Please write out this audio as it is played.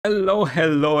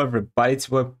Hello everybody, it's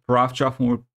your Prof. Joff and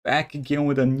we're back again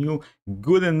with a new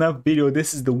good enough video.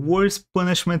 This is the worst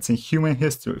punishments in human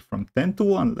history from 10 to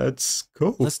 1. Let's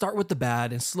go. Let's start with the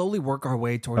bad and slowly work our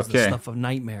way towards the stuff of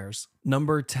nightmares.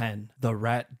 Number 10, the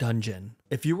Rat Dungeon.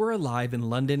 If you were alive in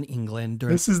London, England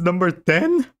during This is number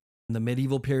 10? the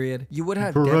medieval period, you would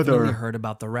have definitely heard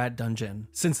about the Rat Dungeon,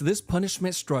 since this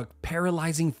punishment struck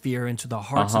paralyzing fear into the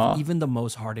hearts of even the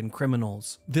most hardened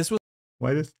criminals. This was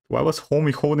Why was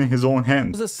Homie holding his own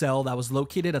hand? It was a cell that was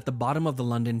located at the bottom of the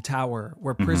London Tower,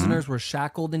 where prisoners were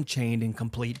shackled and chained in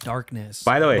complete darkness.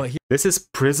 By the way, this is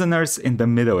prisoners in the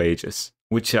Middle Ages,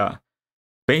 which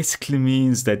basically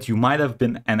means that you might have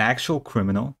been an actual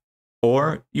criminal,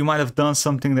 or you might have done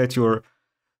something that your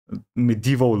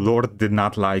medieval lord did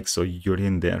not like, so you're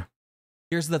in there.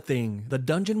 Here's the thing, the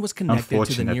dungeon was connected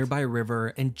to the nearby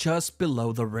river and just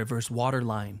below the river's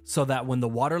waterline, so that when the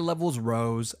water levels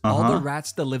rose, all the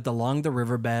rats that lived along the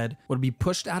riverbed would be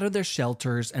pushed out of their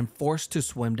shelters and forced to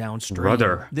swim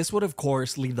downstream. This would of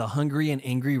course lead the hungry and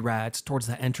angry rats towards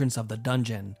the entrance of the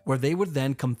dungeon, where they would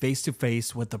then come face to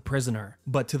face with the prisoner.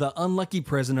 But to the unlucky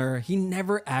prisoner, he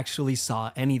never actually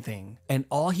saw anything, and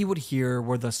all he would hear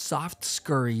were the soft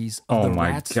scurries of the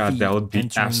rats' feet that would be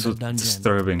entering absolutely the dungeon.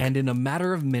 disturbing. And in a matter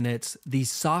of minutes,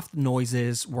 these soft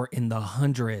noises were in the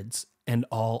hundreds and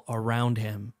all around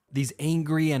him. These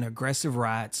angry and aggressive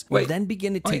rats would then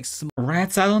begin to take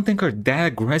Rats, I don't think are that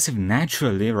aggressive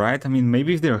naturally, right? I mean,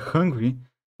 maybe if they're hungry,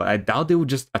 but I doubt they would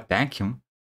just attack him.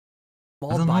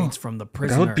 small bites from the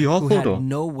prisoner who had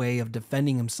no way of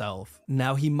defending himself.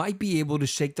 Now, he might be able to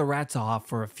shake the rats off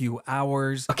for a few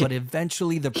hours, but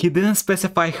eventually He didn't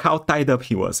specify how tied up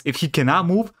he was. If he cannot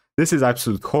move, this is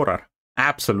absolute horror.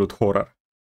 Absolute horror.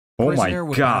 Oh my prisoner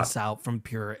would god. pass out from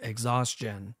pure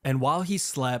exhaustion. And while he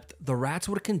slept, the rats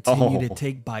would continue to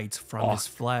take bites from his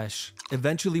flesh.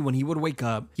 Eventually, when he would wake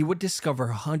up, he would discover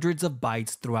hundreds of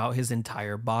bites throughout his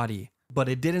entire body. But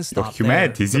it didn't stop there.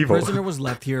 The prisoner was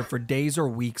left here for days or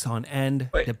weeks on end,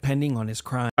 depending on his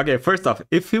crime. Okay, first off,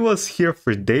 if he was here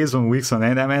for days or weeks on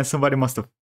end, I mean, somebody must have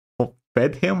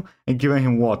fed him and given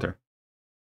him water.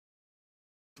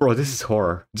 Bro, this is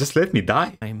horror. Just let me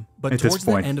die. But towards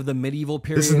the end of the medieval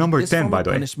period, this is number 10, by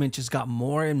the way. Punishment just got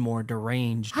more and more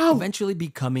deranged, eventually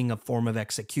becoming a form of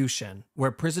execution, where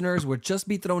prisoners would just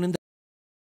be thrown in the...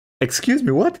 Excuse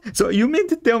me, what? So you mean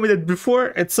to tell me that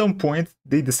before, at some point,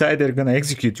 they decide they're gonna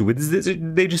execute you?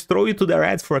 They just throw you to the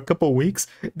rats for a couple of weeks,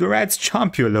 the rats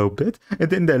chomp you a little bit, and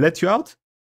then they let you out?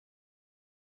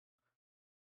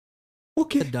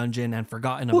 Okay. The dungeon and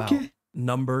forgotten about.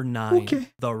 Number 9,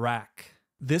 the rack.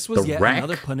 This was yet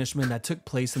another punishment that took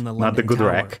place in the London Tower.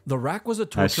 Rack. The rack was a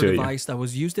torture device that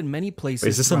was used in many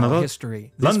places throughout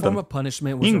history. This form of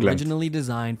punishment was originally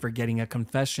designed for getting a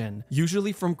confession,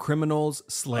 usually from criminals,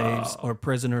 slaves, or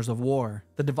prisoners of war.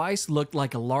 The device looked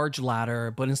like a large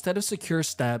ladder, but instead of secure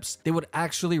steps, they would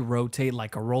actually rotate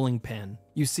like a rolling pin.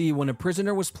 You see, when a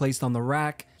prisoner was placed on the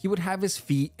rack, he would have his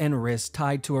feet and wrists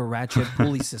tied to a ratchet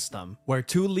pulley system, where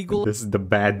two legal... This is the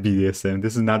bad BDSM.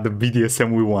 This is not the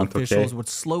BDSM we want, officials would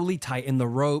slowly tighten the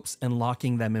ropes and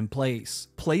locking them in place,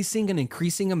 placing an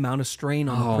increasing amount of strain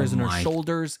on the prisoner's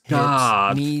shoulders,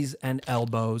 hips, knees, and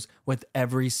elbows with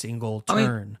every single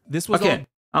turn. This was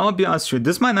I'm gonna be honest with you,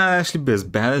 this might not actually be as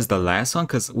bad as the last one,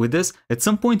 because with this, at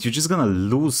some point, you're just gonna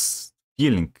lose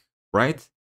feeling, right?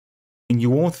 And you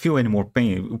won't feel any more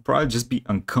pain. It will probably just be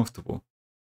uncomfortable.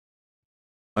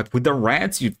 Like with the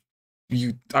rats,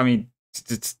 I mean,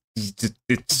 it's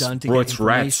done to get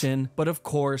information, but of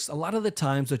course, a lot of the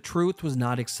times the truth was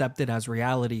not accepted as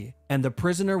reality, and the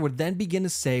prisoner would then begin to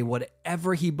say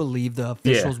whatever he believed the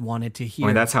officials wanted to hear. I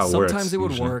mean, that's how it works. Sometimes it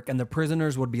would work, and the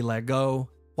prisoners would be let go,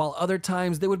 while other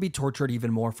times they would be tortured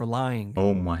even more for lying.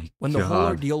 Oh my god. When the whole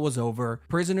ordeal was over,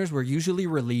 prisoners were usually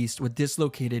released with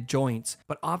dislocated joints,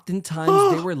 but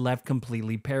oftentimes they were left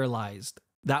completely paralyzed.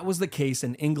 That was the case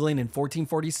in England in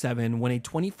 1447 when a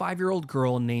 25-year-old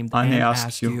girl named Anne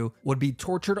Askew would be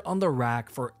tortured on the rack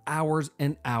for hours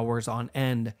and hours on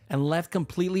end and left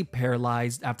completely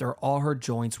paralyzed after all her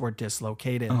joints were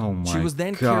dislocated. She was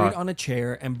then carried on a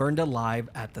chair and burned alive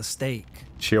at the stake.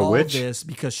 All this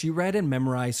because she read and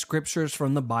memorized scriptures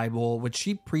from the Bible, which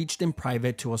she preached in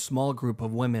private to a small group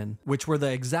of women, which were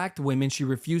the exact women she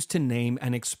refused to name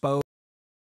and expose.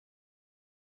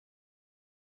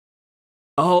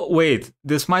 Oh wait,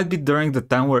 this might be during the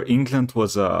time where England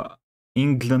was they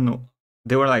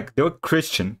were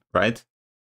Christian, right?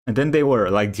 And then they were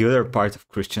like the other part of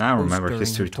Christian. I don't remember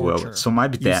history too well, so it might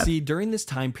be that. You see, during this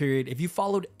time period, if you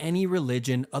followed any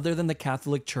religion other than the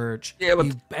Catholic Church,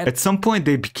 but at some point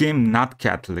they became not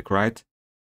Catholic, right?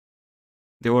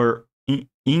 They were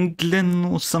England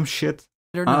or some shit.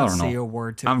 Better I not don't say know. a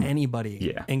word to anybody,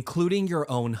 Yeah. including your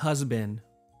own husband,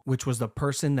 which was the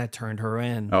person that turned her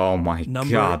in. Oh my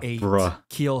Number god, 8, bruh.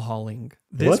 keel hauling.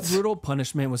 This What? brutal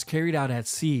punishment was carried out at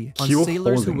sea on Keel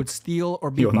sailors who hauling. would steal or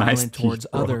be Yo, nice violent teeth, towards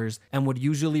bro. others and would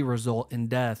usually result in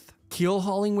death. Keel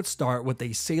hauling would start with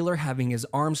a sailor having his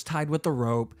arms tied with a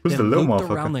rope, Who's the then little looped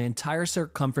motherfucker? around the entire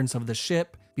circumference of the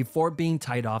ship before being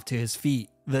tied off to his feet.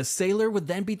 The sailor would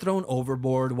then be thrown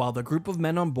overboard while the group of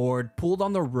men on board pulled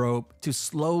on the rope to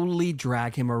slowly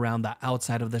drag him around the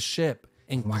outside of the ship,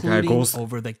 including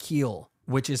over the keel,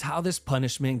 which is how this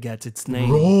punishment gets its name.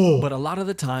 Bro. But a lot of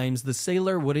the times, the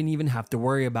sailor wouldn't even have to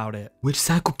worry about it. Which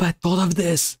psychopath thought of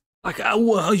this? Like,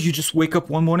 well, you just wake up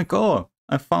one morning, oh,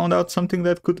 I found out something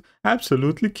that could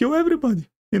absolutely kill everybody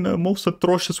in the most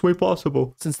atrocious way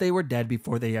possible. Since they were dead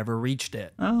before they ever reached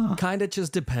it. Ah. Kinda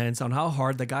just depends on how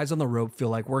hard the guys on the rope feel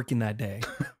like working that day.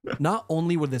 Not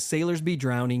only would the sailors be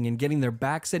drowning and getting their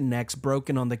backs and necks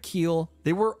broken on the keel,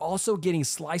 they were also getting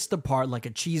sliced apart like a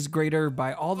cheese grater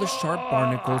by all the sharp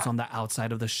barnacles on the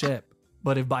outside of the ship.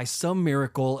 But if by some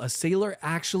miracle a sailor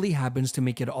actually happens to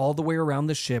make it all the way around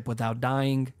the ship without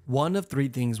dying, one of 3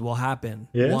 things will happen.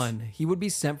 Yes? 1, he would be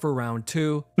sent for round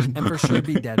 2 and for sure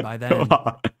be dead by then.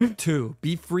 2,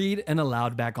 be freed and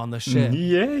allowed back on the ship,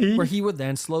 Yay. where he would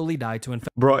then slowly die to infection.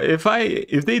 Bro, if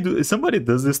somebody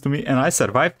does this to me and I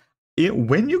survive,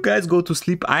 when you guys go to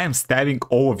sleep, I am stabbing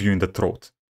all of you in the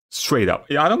throat. Straight up.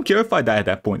 I don't care if I die at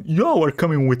that point. Y'all are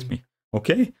coming with me.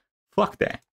 Okay? Fuck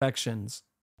that.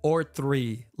 Or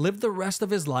 3, live the rest of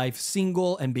his life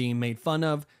single and being made fun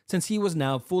of, since he was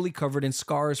now fully covered in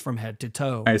scars from head to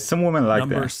toe. Hey, some women like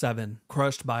Number that. 7,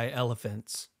 crushed by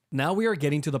elephants. Now we are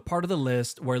getting to the part of the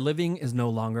list where living is no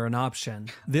longer an option.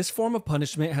 This form of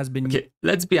punishment has been... Okay,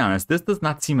 let's be honest. This does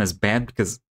not seem as bad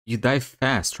because you die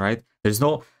fast, right? There's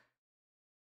no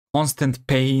constant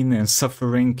pain and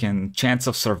suffering and chance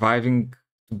of surviving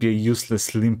to be a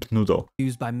useless limp noodle.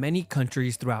 Used by many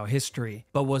countries throughout history,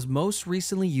 but was most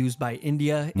recently used by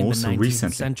India in the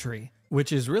 19th century,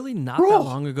 which is really not that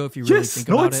long ago if you really think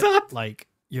about it. Not. Like,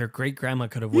 your great-grandma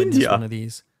could have witnessed one of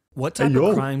these. What type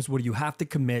of crimes would you have to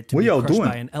commit to be crushed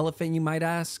by an elephant, you might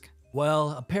ask?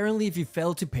 Well, apparently if you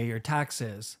failed to pay your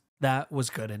taxes, that was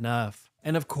good enough.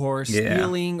 And of course,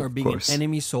 stealing or being an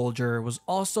enemy soldier was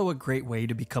also a great way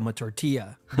to become a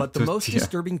tortilla. But the most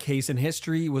disturbing case in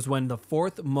history was when the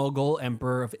 4th Mughal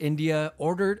Emperor of India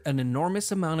ordered an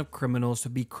enormous amount of criminals to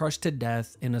be crushed to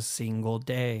death in a single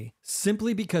day,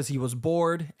 simply because he was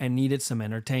bored and needed some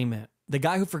entertainment. The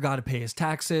guy who forgot to pay his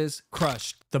taxes,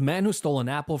 crushed. The man who stole an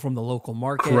apple from the local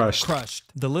market,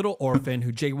 crushed. The little orphan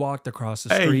who jaywalked across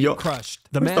the street, crushed.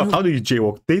 The man who... How do you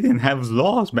jaywalk? They didn't have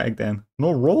laws back then.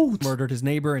 No roads. Murdered his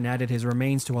neighbor and added his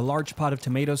remains to a large pot of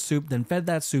tomato soup, then fed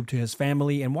that soup to his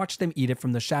family and watched them eat it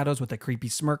from the shadows with a creepy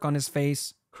smirk on his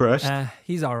face. Crushed?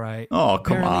 He's alright. Oh,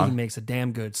 come Apparently on. he makes a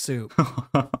damn good soup.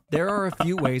 There are a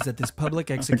few ways that this public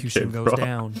execution goes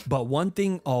down, but one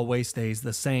thing always stays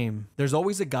the same. There's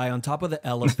always a guy on top of the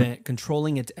elephant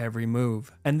controlling its every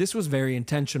move. And this was very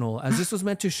intentional, as this was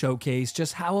meant to showcase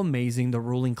just how amazing the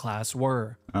ruling class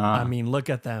were. I mean, look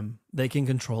at them. They can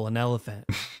control an elephant.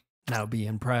 Now be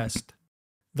impressed.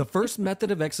 The first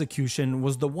method of execution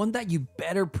was the one that you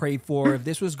better pray for if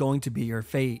this was going to be your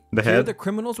fate. Here, the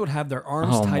criminals would have their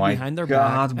arms tied behind their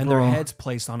back and their heads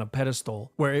placed on a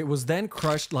pedestal, where it was then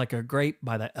crushed like a grape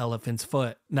by the elephant's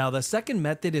foot. Now, the second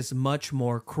method is much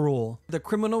more cruel. The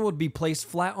criminal would be placed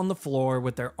flat on the floor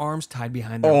with their arms tied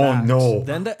behind their backs. No.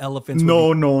 Then the elephants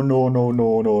No.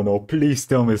 Please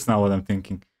tell me it's not what I'm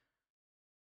thinking.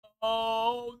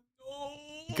 Oh,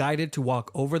 guided to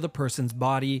walk over the person's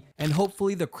body, and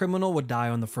hopefully the criminal would die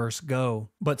on the first go.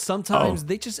 But sometimes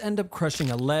they just end up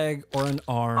crushing a leg or an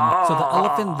arm, so the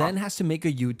elephant then has to make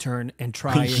a U-turn and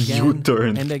try again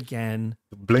and again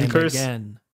Blinkers. and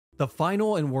again. The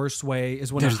final and worst way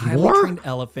is when a highly trained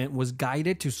elephant was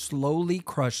guided to slowly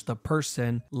crush the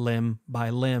person limb by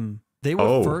limb. They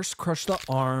would first crush the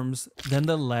arms, then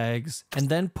the legs, and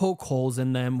then poke holes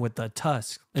in them with the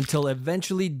tusk, until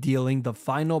eventually dealing the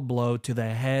final blow to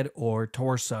the head or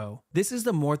torso. This is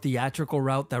the more theatrical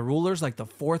route that rulers like the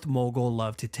 4th Mughal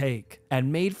love to take,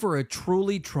 and made for a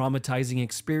truly traumatizing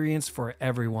experience for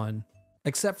everyone.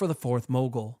 Except for the 4th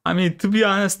Mughal. I mean, to be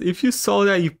honest, if you saw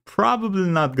that, you're probably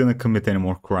not gonna commit any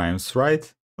more crimes,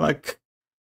 right? Like,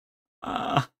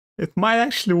 it might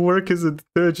actually work as a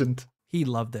detergent. He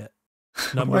loved it.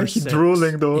 Number 6,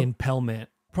 drooling, though? impalement.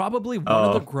 Probably one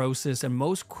of the grossest and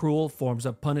most cruel forms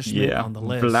of punishment on the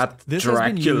list. Vlad This has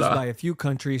been used by a few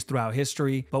countries throughout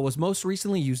history, but was most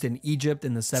recently used in Egypt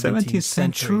in the 17th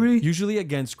century, usually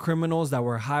against criminals that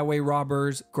were highway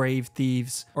robbers, grave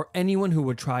thieves, or anyone who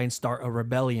would try and start a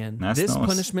rebellion. This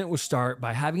punishment would start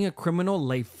by having a criminal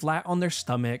lay flat on their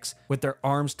stomachs with their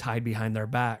arms tied behind their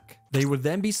back. They would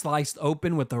then be sliced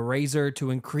open with a razor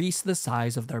to increase the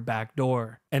size of their back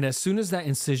door. And as soon as that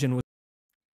incision was...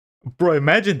 Bro,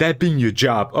 imagine that being your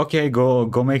job. Okay, go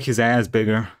make his ass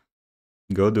bigger.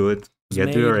 Go do it.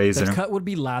 Get to your razor. The cut would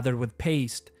be lathered with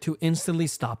paste to instantly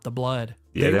stop the blood.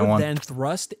 They would then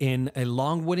thrust in a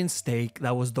long wooden stake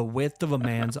that was the width of a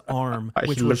man's arm,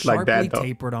 which was sharply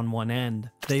tapered on one end.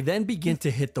 They then begin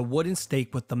to hit the wooden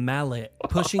stake with the mallet,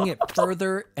 pushing it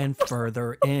further and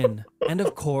further in. And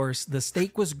of course, the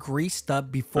stake was greased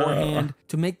up beforehand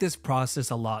to make this process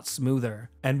a lot smoother.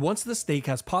 And once the stake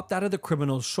has popped out of the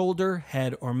criminal's shoulder,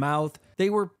 head, or mouth, they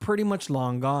were pretty much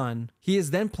long gone. He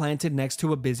is then planted next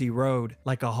to a busy road,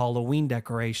 like a Halloween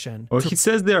decoration. Well, he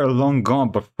says they are long gone,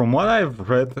 but from what I've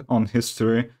read on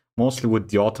history, mostly with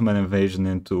the Ottoman invasion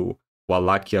into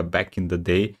Wallachia back in the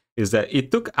day, is that it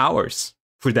took hours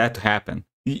for that to happen.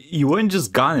 You weren't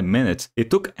just gone in minutes. It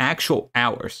took actual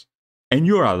hours. And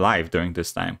you're alive during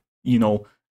this time. You know,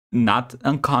 not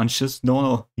unconscious.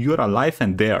 No, you're alive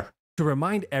and there. To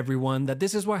remind everyone that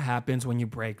this is what happens when you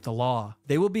break the law.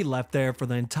 They will be left there for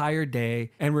the entire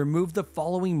day and removed the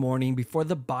following morning before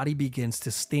the body begins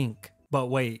to stink. But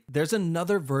wait, there's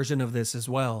another version of this as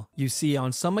well. You see,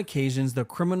 on some occasions, the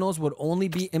criminals would only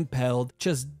be impaled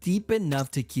just deep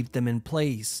enough to keep them in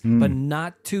place, but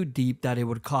not too deep that it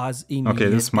would cause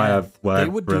immediate death. They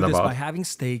would do this by having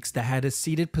stakes that had a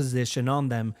seated position on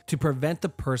them to prevent the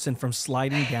person from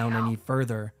sliding down any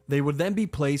further. They would then be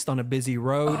placed on a busy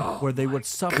road where they would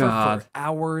suffer for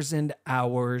hours and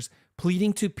hours,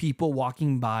 pleading to people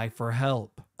walking by for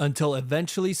help, until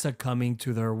eventually succumbing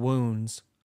to their wounds.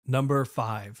 Number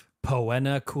 5.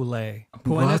 Poena culae.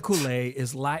 Poena culae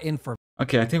is Latin for...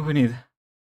 Okay, I think we need...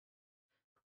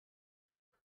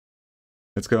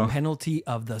 Let's go. Penalty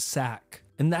of the sack.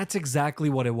 And that's exactly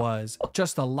what it was,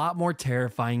 just a lot more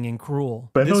terrifying and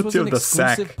cruel. This was an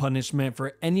exclusive punishment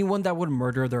for anyone that would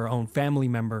murder their own family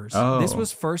members. This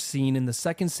was first seen in the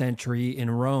 2nd century in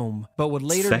Rome, but would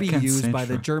later be used by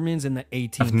the Germans in the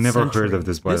 18th century. I've never heard of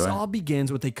this, by the way. This all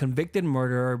begins with a convicted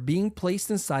murderer being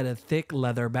placed inside a thick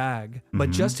leather bag.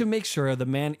 But just to make sure the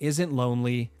man isn't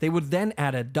lonely, they would then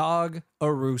add a dog,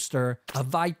 a rooster, a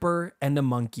viper, and a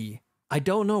monkey. I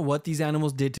don't know what these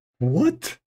animals did to...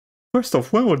 What? First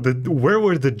off, where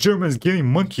were the Germans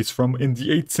getting monkeys from in the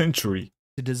 8th century?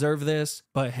 To deserve this,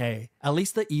 but hey, at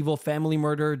least the evil family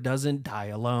murderer doesn't die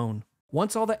alone.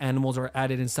 Once all the animals are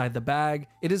added inside the bag,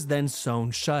 it is then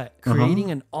sewn shut,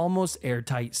 creating an almost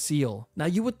airtight seal. Now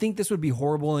you would think this would be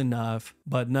horrible enough,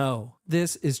 but no,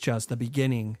 this is just the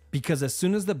beginning. Because as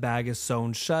soon as the bag is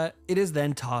sewn shut, it is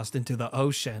then tossed into the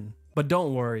ocean. But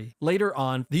don't worry, later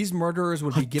on, these murderers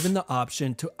would be given the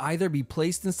option to either be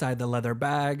placed inside the leather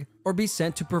bag or be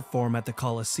sent to perform at the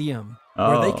Colosseum,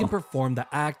 where they can perform the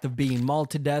act of being mauled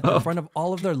to death in front of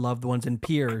all of their loved ones and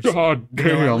peers. God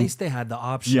damn. At least they had the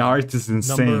option. The art is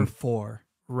insane. Number 4,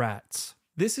 rats.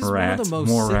 This is one of the most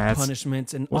sick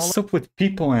punishments in What's up with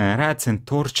people and rats and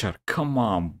torture? Come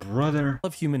on, brother.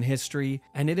 Of human history,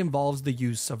 and it involves the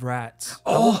use of rats.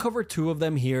 I will cover 2 of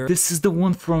them here. This is the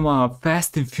one from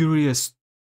Fast and Furious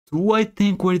 2, I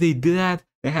think, where they did that.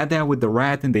 They had that with the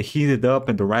rat and they heat it up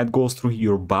and the rat goes through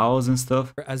your bowels and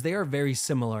stuff. As they are very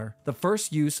similar. The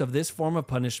first use of this form of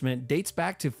punishment dates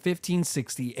back to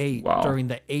 1568 during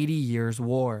the 80 Years'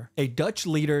 War. A Dutch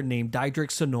leader named Diederik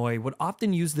Sonoy would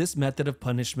often use this method of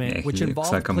punishment, which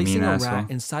involved placing a rat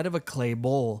inside of a clay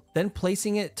bowl, then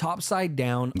placing it topside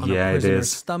down on a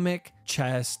prisoner's stomach,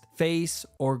 chest, face,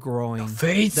 or groin.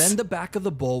 Then the back of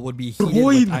the bowl would be heated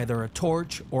with either a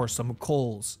torch or some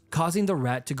coals, causing the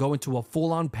rat to go into a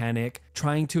full-on panic,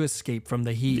 trying to escape from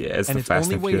the heat. And its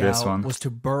only way out was to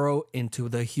burrow into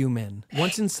the human.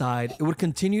 Once inside, it would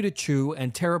continue to chew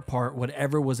and tear apart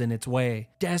whatever was in its way,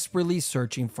 desperately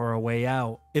searching for a way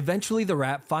out. Eventually, the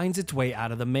rat finds its way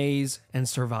out of the maze and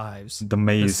survives. The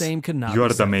maze. The same could not be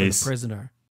said for the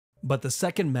prisoner. But the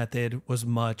second method was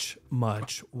much,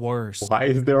 much worse. Why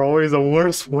is there always a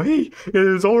worse way? It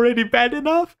is already bad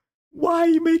enough.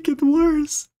 Why make it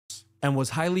worse? And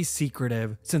was highly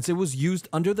secretive, since it was used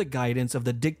under the guidance of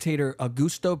the dictator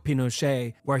Augusto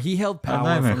Pinochet, where he held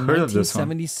power from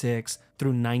 1976 through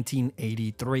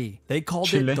 1983. They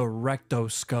called it the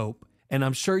rectoscope. And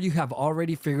I'm sure you have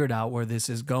already figured out where this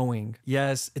is going.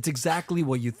 Yes, it's exactly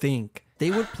what you think. They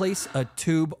would place a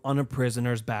tube on a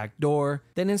prisoner's back door,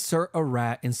 then insert a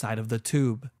rat inside of the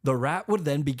tube. The rat would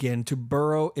then begin to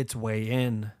burrow its way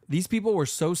in. These people were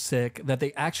so sick that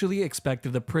they actually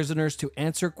expected the prisoners to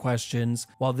answer questions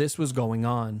while this was going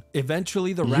on.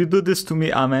 Eventually, the rat... You do this to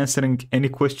me, I'm answering any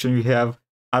question you have.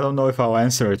 I don't know if I'll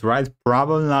answer it, right?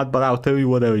 Probably not, but I'll tell you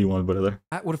whatever you want, brother.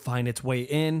 Rat would find its way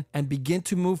in and begin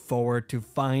to move forward to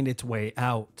find its way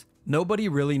out. Nobody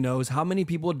really knows how many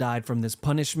people died from this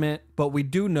punishment, but we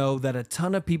do know that a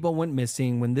ton of people went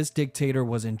missing when this dictator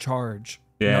was in charge.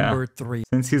 Yeah. Number 3.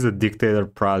 Since he's a dictator,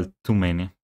 probably too many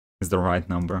is the right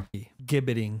number.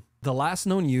 Gibbeting. The last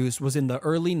known use was in the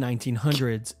early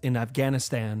 1900s in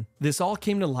Afghanistan. This all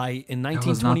came to light in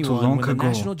 1921 when the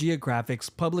National Geographic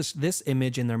published this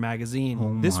image in their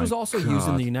magazine. This was also used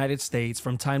in the United States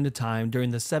from time to time during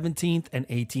the 17th and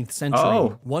 18th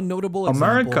century. One notable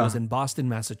example was in Boston,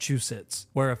 Massachusetts,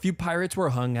 where a few pirates were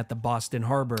hung at the Boston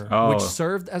Harbor, which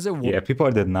served as a warning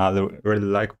people did not really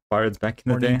like pirates back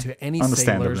in the day. To any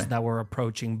sailors that were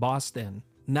approaching Boston.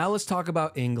 Now let's talk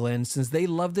about England, since they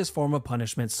love this form of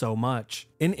punishment so much.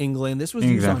 In England, this was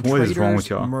used on traitors,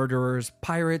 murderers,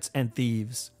 pirates, and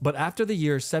thieves. But after the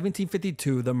year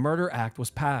 1752, the Murder Act was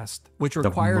passed, which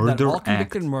required that all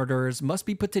convicted murderers must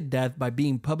be put to death by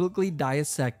being publicly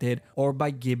dissected or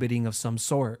by gibbeting of some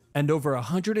sort. And over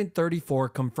 134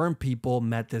 confirmed people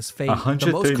met this fate. The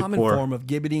most common form of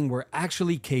gibbeting were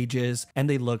actually cages, and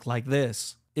they looked like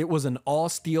this. It was an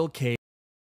all-steel cage.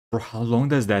 Bro, how long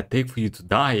does that take for you to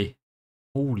die?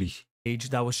 Holy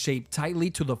that was shaped tightly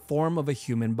to the form of a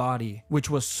human body, which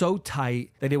was so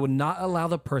tight that it would not allow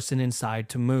the person inside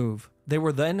to move. They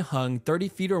were then hung 30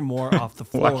 feet or more off the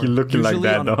floor, usually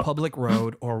on a public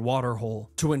road or water hole,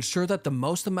 to ensure that the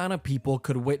most amount of people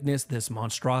could witness this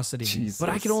monstrosity. But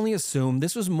I can only assume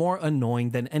this was more annoying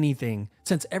than anything,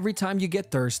 since every time you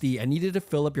get thirsty and needed to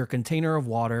fill up your container of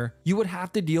water, you would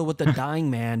have to deal with the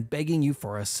dying man begging you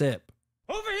for a sip.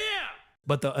 Over here!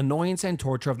 But the annoyance and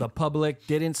torture of the public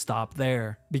didn't stop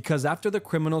there, because after the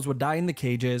criminals would die in the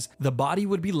cages, the body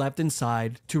would be left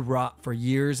inside to rot for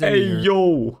years and years. Hey,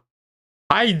 yo!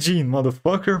 Hygiene,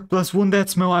 motherfucker! Plus, wouldn't that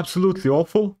smell absolutely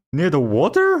awful? Near the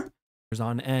water?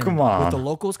 On end, come on. With the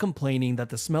locals complaining that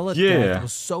the smell of death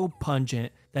was so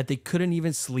pungent that they couldn't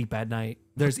even sleep at night.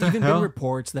 There's even been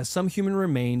reports that some human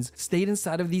remains stayed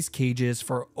inside of these cages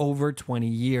for over 20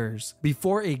 years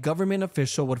before a government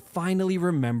official would finally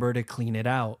remember to clean it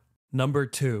out. Number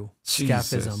 2,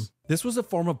 scaphism. This was a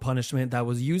form of punishment that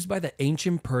was used by the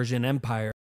ancient Persian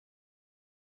Empire.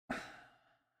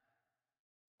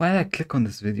 Why did I click on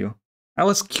this video? I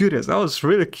was curious. I was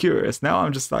really curious. Now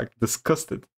I'm just like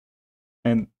disgusted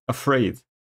and afraid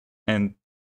and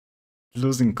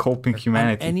losing coping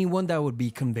humanity. Anyone that would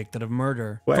be convicted of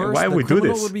murder. Why we do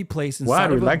this? Would be placed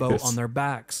inside of a boat on their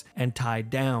backs and tied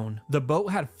down. The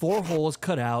boat had 4 holes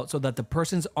cut out so that the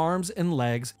person's arms and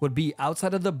legs would be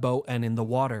outside of the boat and in the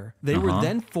water. They were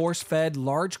then force-fed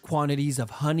large quantities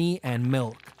of honey and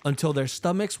milk until their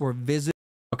stomachs were visible.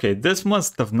 Okay, this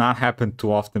must have not happened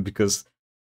too often because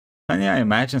honey, I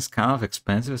imagine, is kind of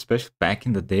expensive, especially back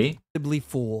in the day.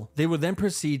 Full. They would then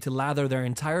proceed to lather their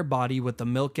entire body with the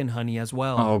milk and honey as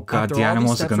well. Oh god, the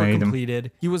animals are gonna eat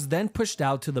him. He was then pushed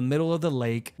out to the middle of the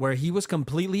lake, where he was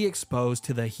completely exposed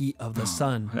to the heat of the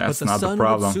sun. That's but the sun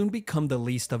would soon become the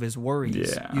least of his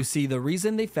worries. You see, the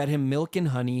reason they fed him milk and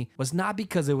honey was not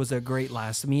because it was a great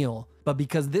last meal, but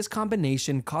because this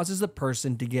combination causes the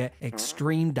person to get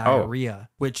extreme diarrhea,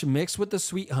 which mixed with the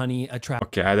sweet honey attracts.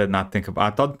 Okay, I did not think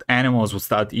about. I thought animals would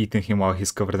start eating him while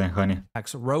he's covered in honey.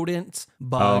 Rodents,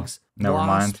 bugs,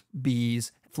 wasps,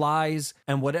 bees, flies,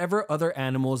 and whatever other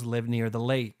animals live near the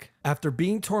lake. After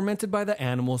being tormented by the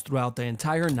animals throughout the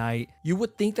entire night, you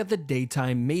would think that the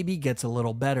daytime maybe gets a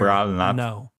little better.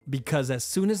 No, because as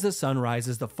soon as the sun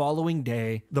rises the following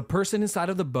day, the person inside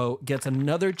of the boat gets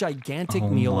another gigantic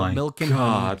meal of milk and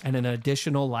honey and an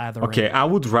additional lathering. Okay, I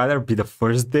would rather be the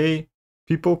first day,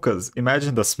 people, because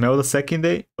imagine the smell the second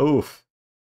day. Oof.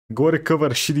 Go recover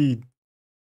shitty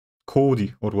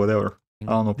Cody or whatever. I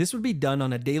don't know. This would be done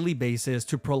on a daily basis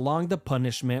to prolong the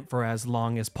punishment for as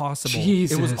long as possible.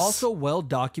 It was also well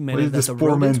documented that the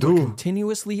rodents would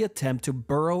continuously attempt to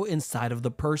burrow inside of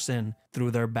the person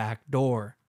through their back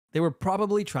door. They were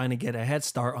probably trying to get a head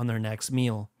start on their next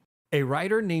meal. A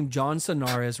writer named John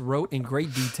Sonaris wrote in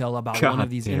great detail about one of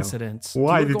these incidents.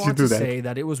 Why did you do that? Say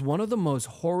that it was one of the most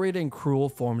horrid and cruel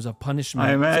forms of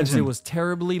punishment, since it was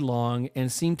terribly long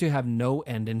and seemed to have no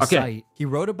end in sight. He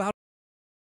wrote about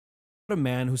a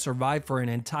man who survived for an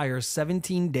entire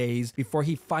 17 days before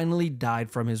he finally died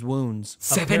from his wounds.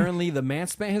 Apparently, the man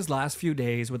spent his last few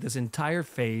days with his entire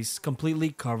face completely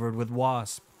covered with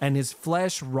wasps. and his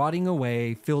flesh rotting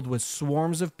away, filled with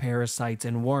swarms of parasites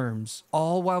and worms,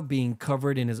 all while being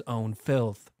covered in his own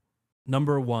filth.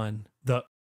 Number 1.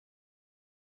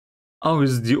 Oh,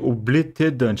 it's the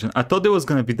Obliterate dungeon. I thought there was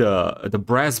gonna be the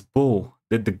brass bowl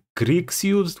that the Greeks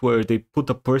used, where they put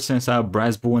a person inside a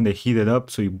brass bowl and they heat it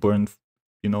up so you burn,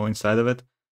 inside of it.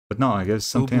 But no, I guess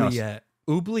something else.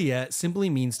 Oubliette simply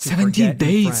means to 70 forget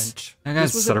days. in French. That guy's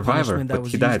This was a survivor, a punishment that but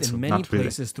was he used died, in so many not really.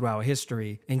 places throughout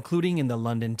history, including in the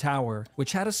London Tower,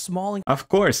 which had a small. Of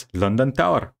course, London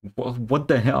Tower. What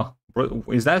the hell? Bro,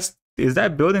 is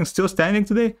that building still standing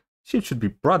today? Shit should be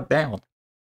brought down.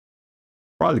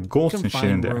 Probably ghosts and shit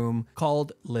in there. Room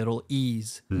called Little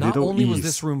Ease. Not Little only was Ease.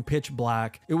 this room pitch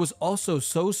black, it was also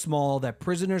so small that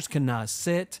prisoners could not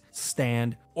sit,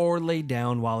 stand, or lay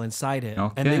down while inside it,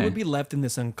 and they Okay. would be left in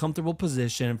this uncomfortable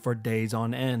position for days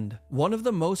on end. One of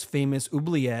the most famous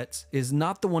oubliettes is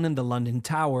not the one in the London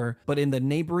Tower, but in the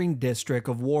neighboring district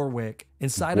of Warwick,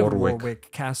 inside of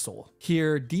Warwick Castle.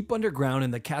 Here, deep underground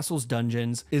in the castle's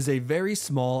dungeons, is a very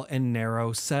small and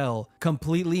narrow cell,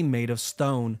 completely made of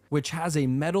stone, which has a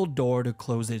metal door to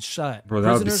close it shut. Bro,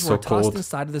 that would be Prisoners so were tossed cold.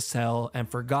 inside of the cell and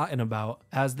forgotten about,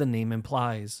 as the name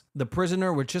implies. The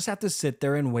prisoner would just have to sit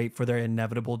there and wait for their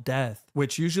inevitable death,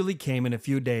 which usually came in a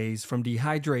few days from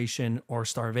dehydration or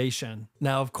starvation.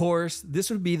 Now, of course,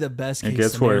 this would be the best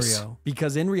case scenario,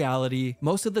 because in reality,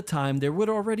 most of the time there would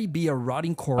already be a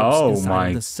rotting corpse inside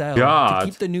of the cell to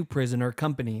keep the new prisoner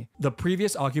company. The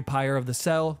previous occupier of the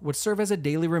cell would serve as a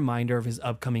daily reminder of his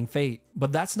upcoming fate.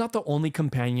 But that's not the only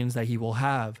companions that he will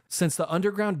have, since the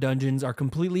underground dungeons are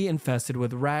completely infested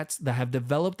with rats that have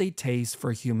developed a taste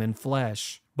for human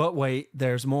flesh. But wait,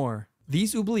 there's more.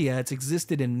 These oubliettes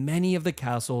existed in many of the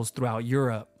castles throughout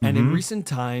Europe, and in recent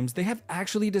times, they have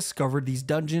actually discovered these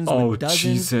dungeons with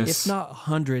dozens, if not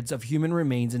hundreds, of human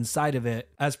remains inside of it,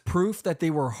 as proof that they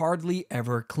were hardly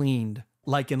ever cleaned.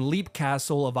 Like in Leap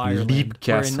Castle of Ireland,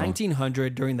 where in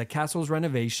 1900, during the castle's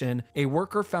renovation, a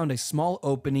worker found a small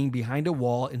opening behind a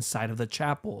wall inside of the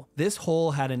chapel. This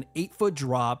hole had an 8-foot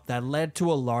drop that led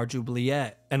to a large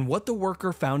oubliette, and what the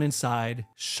worker found inside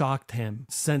shocked him,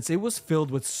 since it was filled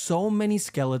with so many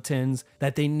skeletons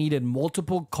that they needed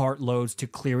multiple cartloads to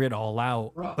clear it all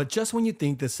out. But just when you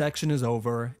think the section is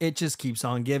over, it just keeps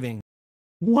on giving.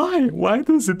 Why? Why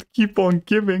does it keep on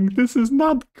giving? This is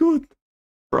not good.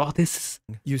 Bro, this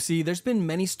is... You see, there's been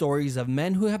many stories of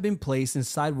men who have been placed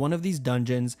inside one of these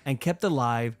dungeons and kept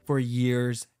alive for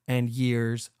years and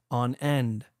years on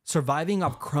end, surviving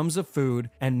off crumbs of food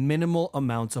and minimal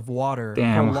amounts of water,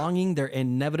 prolonging their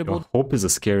inevitable... Yo, hope is a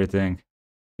scary thing.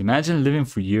 Imagine living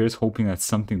for years hoping that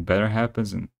something better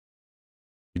happens and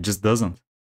it just doesn't.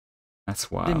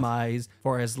 That's wild. Demise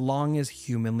for as long as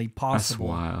humanly possible.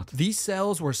 That's wild. These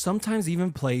cells were sometimes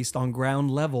even placed on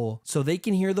ground level so they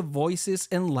can hear the voices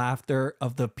and laughter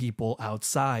of the people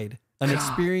outside, an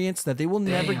experience that they will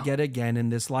never get again in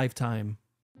this lifetime.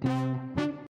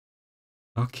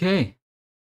 Okay.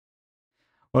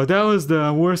 Well, that was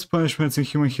the worst punishments in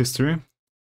human history.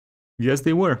 Yes,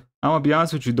 they were. I'm gonna be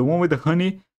honest with you, the one with the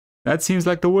honey, that seems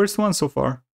like the worst one so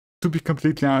far. To be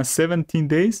completely honest, 17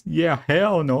 days? Yeah,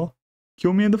 hell no.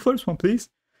 Kill me in the first one, please.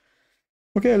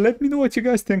 Okay, let me know what you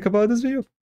guys think about this video.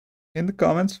 In the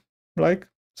comments, like,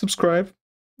 subscribe.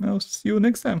 I'll see you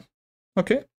next time.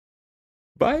 Okay?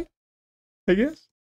 Bye, I guess.